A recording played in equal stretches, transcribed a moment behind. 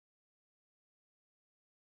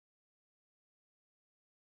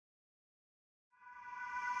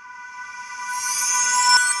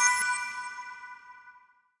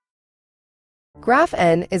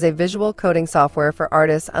GraphN is a visual coding software for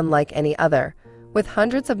artists unlike any other, with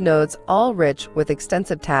hundreds of nodes all rich with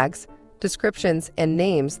extensive tags, descriptions, and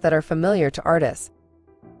names that are familiar to artists.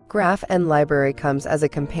 GraphN Library comes as a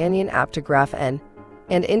companion app to GraphN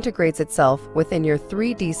and integrates itself within your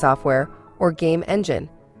 3D software or game engine,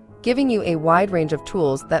 giving you a wide range of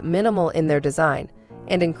tools that minimal in their design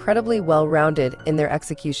and incredibly well-rounded in their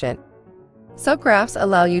execution. Subgraphs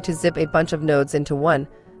allow you to zip a bunch of nodes into one,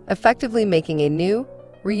 effectively making a new,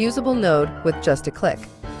 reusable node with just a click.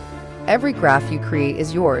 Every graph you create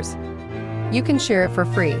is yours. You can share it for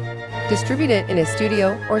free, distribute it in a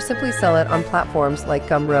studio, or simply sell it on platforms like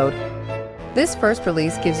Gumroad. This first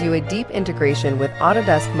release gives you a deep integration with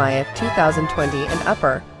Autodesk Maya 2020 and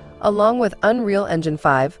Upper, along with Unreal Engine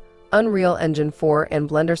 5, Unreal Engine 4, and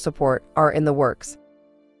Blender support are in the works.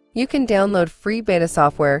 You can download free beta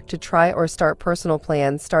software to try or start personal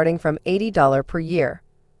plans starting from $80 per year.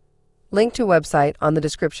 Link to website on the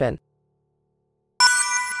description.